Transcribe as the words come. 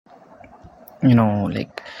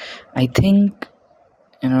Like, I think,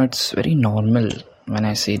 it's very normal when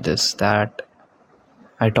I say this, that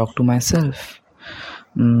I talk to myself.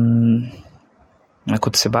 मैं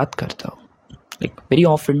खुद से बात करता हूँ, like very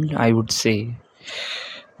often I would say,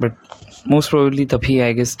 but most probably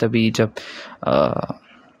तभी जब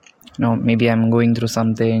maybe I'm going through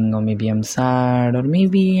something, or maybe I'm sad, or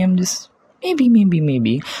maybe I'm just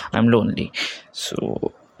maybe I'm lonely.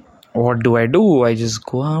 So what do? I just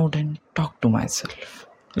go out and talk to myself,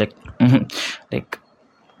 like like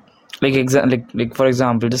for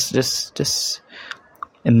example, just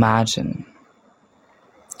imagine,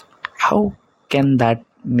 how can that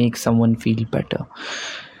make someone feel better?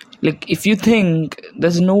 Like, if you think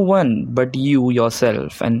there's no one but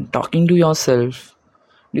yourself, and talking to yourself,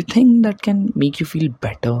 do you think that can make you feel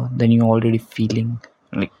better than you're already feeling?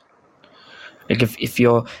 Like if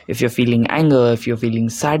you're feeling anger, if you're feeling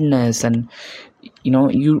sadness, and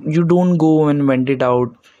you don't go and vent it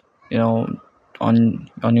out, on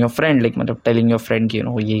your friend, like telling your friend, ye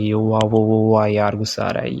हुआ यार, गुस्सा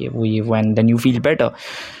आ रहा है, ये वो, and then you feel better.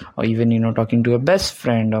 Or even talking to your best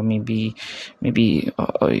friend, or maybe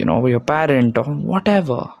your parent, or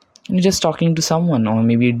whatever. You're just talking to someone, or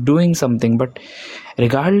maybe doing something. But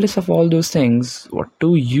regardless of all those things, what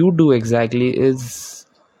do you do exactly is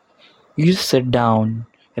you just sit down,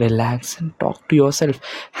 relax, and talk to yourself.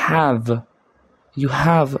 You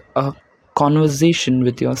have a conversation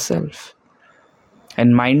with yourself.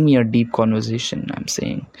 And mind me, a deep conversation, I'm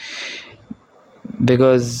saying.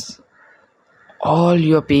 Because all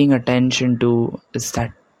you're paying attention to is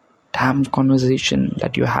that damn conversation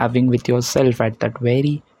that you're having with yourself at that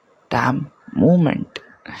very damn moment.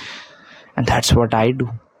 And that's what I do.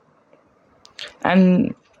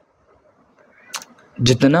 And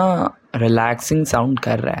जितना relaxing sound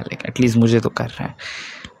कर रहा है, like at least मुझे तो कर रहा है,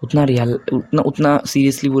 उतना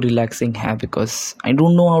सीरियसली वो रिलैक्सिंग है, because I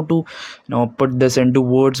don't know how to put this into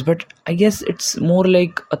words, but I guess it's more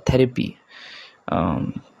like a therapy.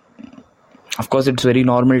 Of course, it's very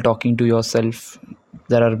normal talking to yourself.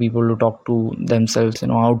 There are people who talk to themselves,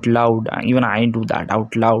 out loud. Even I do that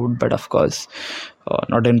out loud, but of course,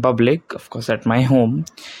 not in public. Of course, at my home.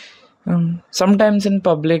 Sometimes in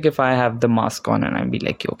public, if I have the mask on, and I'll be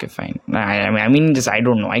like, okay, fine. I mean, just, I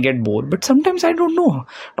don't know. I get bored, but sometimes I don't know.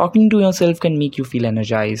 Talking to yourself can make you feel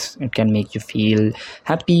energized. It can make you feel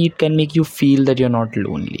happy. It can make you feel that you're not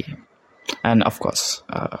lonely. And of course,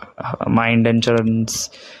 my intentions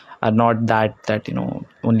are not that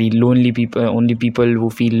only people who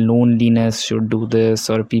feel loneliness should do this,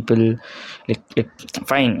 or people like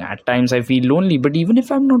fine, at times I feel lonely, but even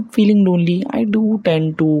if I'm not feeling lonely, I do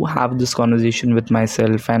tend to have this conversation with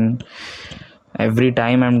myself, and every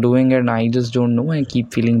time I'm doing it, I just don't know, I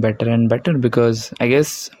keep feeling better and better, because I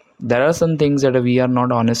guess there are some things that we are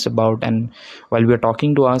not honest about, and while we are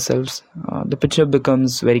talking to ourselves, the picture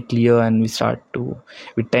becomes very clear, and we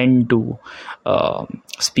tend to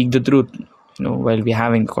speak the truth, while we're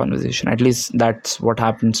having a conversation. At least that's what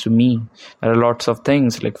happens to me. There are lots of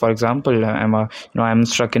things, like for example, I'm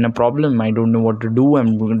stuck in a problem. I don't know what to do.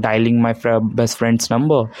 I'm dialing my best friend's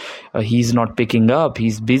number. He's not picking up.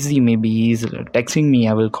 He's busy. Maybe he's texting me,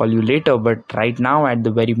 I will call you later. But right now, at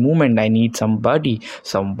the very moment, I need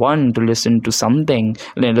someone to listen to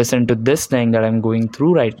this thing that I'm going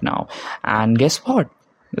through right now. And guess what?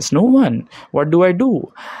 There's no one. What do?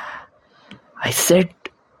 I sit,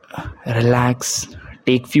 relax,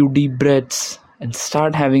 take few deep breaths, and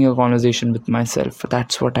start having a conversation with myself.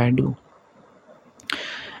 That's what I do.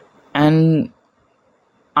 And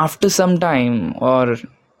after some time that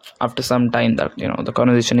the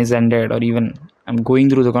conversation is ended, or even I'm going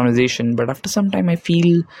through the conversation, but after some time I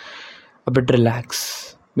feel a bit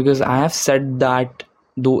relaxed, because I have said that,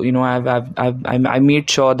 though I made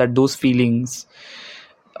sure that those feelings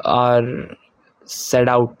are said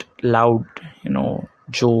out loud.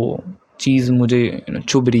 जो चीज़ मुझे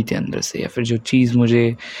चुभ रही थी अंदर से, या फिर जो चीज़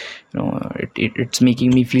मुझे it's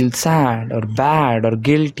making me feel sad or bad or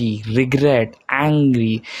guilty, regret,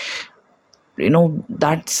 angry,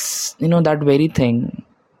 that's that very thing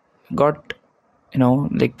got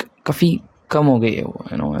like काफ़ी कम हो गई है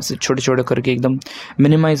वो, ऐसे छोटे छोटे करके एकदम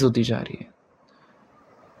मिनिमाइज होती जा रही है.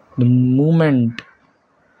 The moment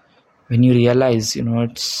when you realize,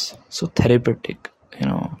 it's so therapeutic.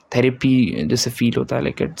 Therapy just a feel hota hai,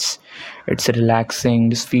 like it's relaxing,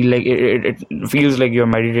 just feel like it feels like you're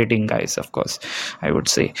meditating, guys, of course, I would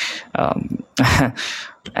say. And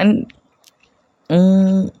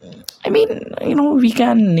I mean, we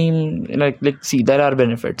can name, like see, there are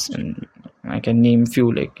benefits, and I can name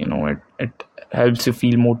few, like it helps you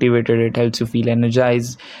feel motivated, it helps you feel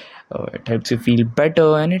energized, It helps you feel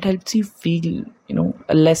better, and it helps you feel,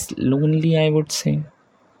 less lonely, I would say.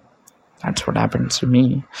 That's what happens to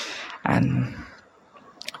me. And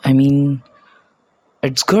I mean,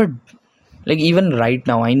 it's good. Like, even right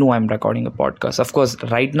now, I know I'm recording a podcast. Of course,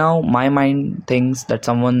 right now, my mind thinks that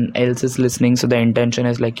someone else is listening, so the intention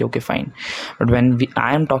is like, okay, fine. But when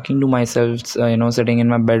I am talking to myself, sitting in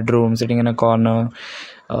my bedroom, sitting in a corner,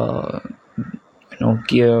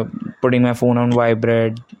 putting my phone on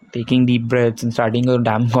vibrate, taking deep breaths and starting a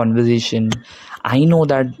damn conversation, I know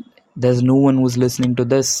that there's no one who's listening to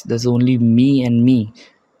this. There's only me and me.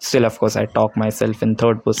 Still, of course, I talk myself in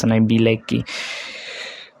third person. I be like,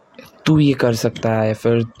 तू ये कर सकता है,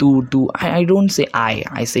 फिर तू I don't say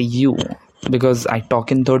I say you, because I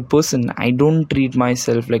talk in third person. I don't treat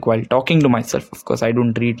myself like, while talking to myself, of course, I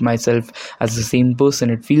don't treat myself as the same person.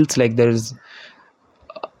 It feels like there's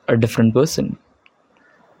a different person.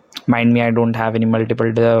 Mind me, I don't have any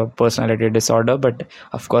multiple personality disorder, but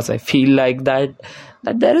of course I feel like that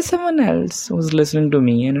there is someone else who's listening to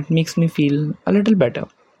me, and it makes me feel a little better,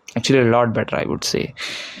 actually a lot better, I would say.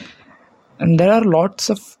 And there are lots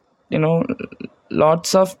of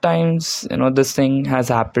times this thing has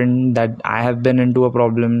happened, that I have been into a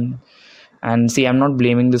problem. And see, I'm not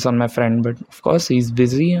blaming this on my friend, but of course he's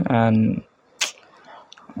busy and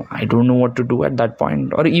I don't know what to do at that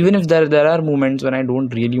point. Or even if there are moments when I don't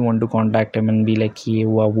really want to contact him and be like, hey,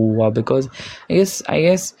 woo, because I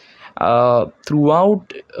guess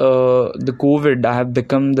throughout the COVID, I have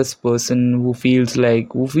become this person who feels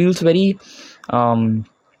very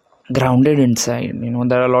grounded inside.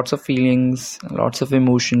 There are lots of feelings, lots of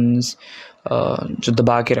emotions जो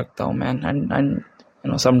दबा के रखता हूँ, man. And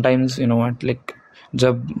sometimes like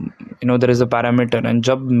जब there is a parameter, and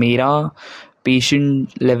जब मेरा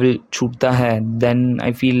patient level छूटता है, then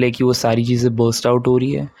I feel like वो सारी चीज़ें burst out हो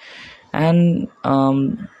रही है. And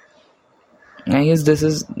I guess this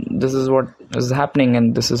is what is happening,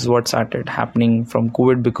 and this is what started happening from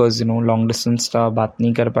COVID, because long distance था, बात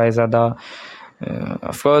नहीं कर पाए ज़्यादा.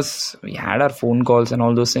 Of course, we had our phone calls and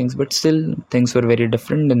all those things, but still things were very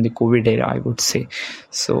different in the COVID era, I would say.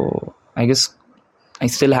 So I guess I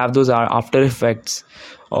still have those after effects,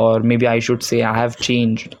 or maybe I should say I have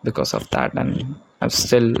changed because of that, and I'm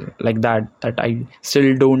still like that I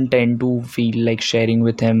still don't tend to feel like sharing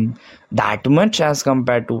with him that much as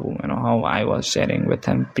compared to how I was sharing with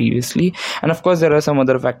him previously. And of course there are some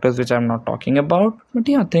other factors which I'm not talking about, but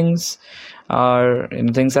yeah, things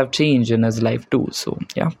have changed in his life too. So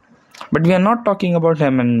yeah, but we are not talking about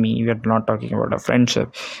him and me. We are not talking about a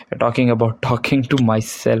friendship. We're talking about talking to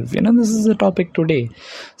myself. This is the topic today.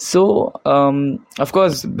 So of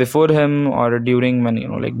course, before him, or during when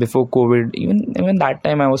like before COVID, even that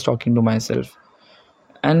time I was talking to myself.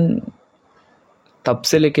 And तब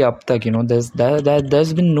से लेके अब तक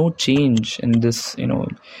there's been no change in this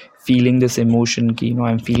feeling, this emotion ki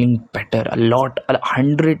I'm feeling better, a lot,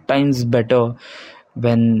 100 times better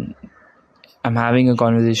when I'm having a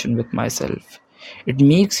conversation with myself. It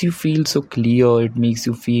makes you feel so clear, it makes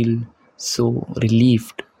you feel so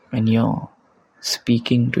relieved when you're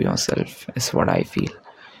speaking to yourself, is what I feel.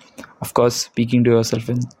 Of course, speaking to yourself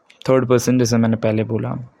in third person, जैसे मैंने पहले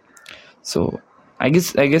बोला. So I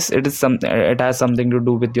guess it has something to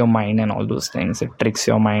do with your mind and all those things. It tricks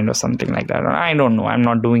your mind or something like that. I don't know. I'm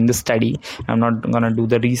not doing the study. I'm not gonna do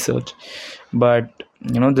the research. But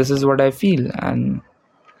this is what I feel.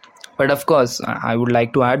 But of course, I would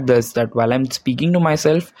like to add this, that while I'm speaking to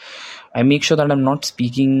myself, I make sure that I'm not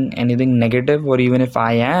speaking anything negative, or even if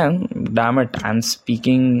I am, damn it, I'm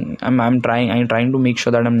trying to make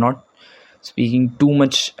sure that I'm not speaking too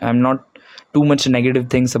much. I'm not too much negative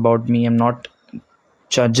things about me. I'm not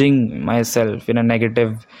judging myself in a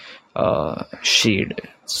negative shade.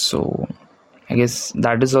 So I guess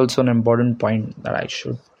that is also an important point that I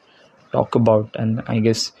should talk about, and I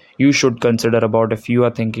guess you should consider about if you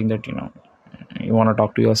are thinking that you want to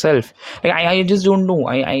talk to yourself. Like I just don't know.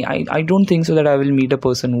 I don't think so that I will meet a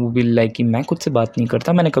person who will like कि मैं खुद से बात नहीं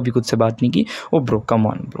करता, मैंने कभी खुद से बात नहीं की. Oh bro, come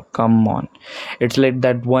on. It's like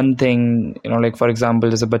that one thing, like for example,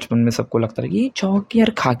 जैसे बचपन में सबको लगता है कि ये चौक यार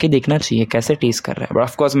खा के देखना चाहिए कैसे टेस्ट कर रहा है. But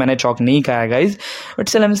of course मैंने चौक नहीं खाया guys, but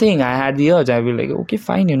still I'm saying I had the urge. I will like, okay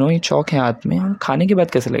fine, ये चौक है हाथ में, हम खाने के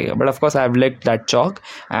बाद कैसे लगेगा. But of course I've licked that chalk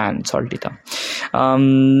and salty था.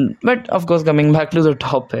 But of course, coming back to the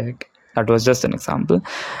topic, that was just an example.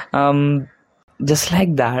 Just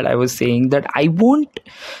like that, I was saying that I won't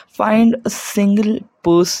find a single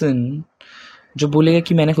person जो बोलेगा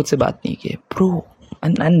कि मैंने खुद से बात नहीं की. Bro,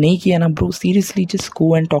 and नहीं किया ना bro, seriously just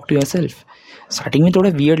go and talk to yourself. Starting में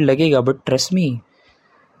थोड़ा weird लगेगा, but trust me,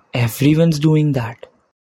 everyone's doing that.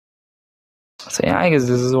 So yeah, I guess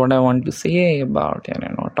this is what I want to say about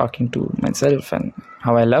talking to myself and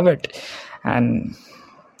how I love it. And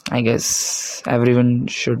I guess everyone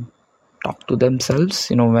should talk to themselves,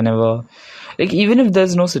 whenever, like, even if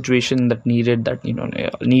there's no situation that needed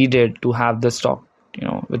to have this talk,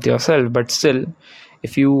 with yourself. But still,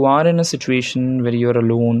 if you are in a situation where you're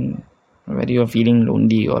alone, where you're feeling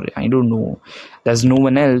lonely, or I don't know, there's no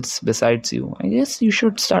one else besides you, I guess you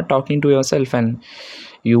should start talking to yourself, and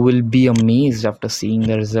you will be amazed after seeing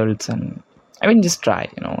the results. And I mean, just try.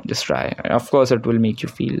 Of course, it will make you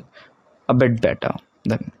feel a bit better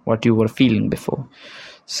than what you were feeling before.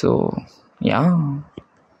 So yeah,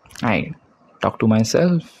 I talk to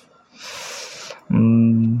myself.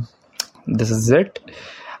 This is it.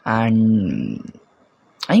 And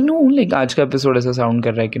I know, like, आज का episode ऐसा sound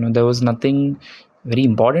कर रहा है कि there was nothing very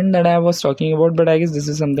important that I was talking about, but I guess this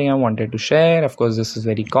is something I wanted to share. Of course, this is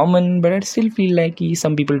very common, but I still feel like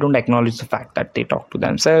some people don't acknowledge the fact that they talk to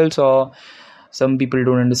themselves, or some people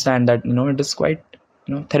don't understand that it is quite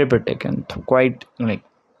therapeutic and quite like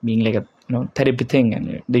being like a therapy thing,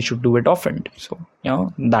 and they should do it often. So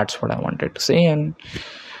that's what I wanted to say, and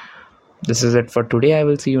this is it for today. I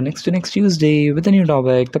will see you next Tuesday with a new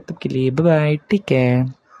topic. Tab tak ke liye, bye bye, take care,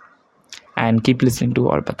 and keep listening to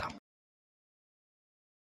Aur Bata.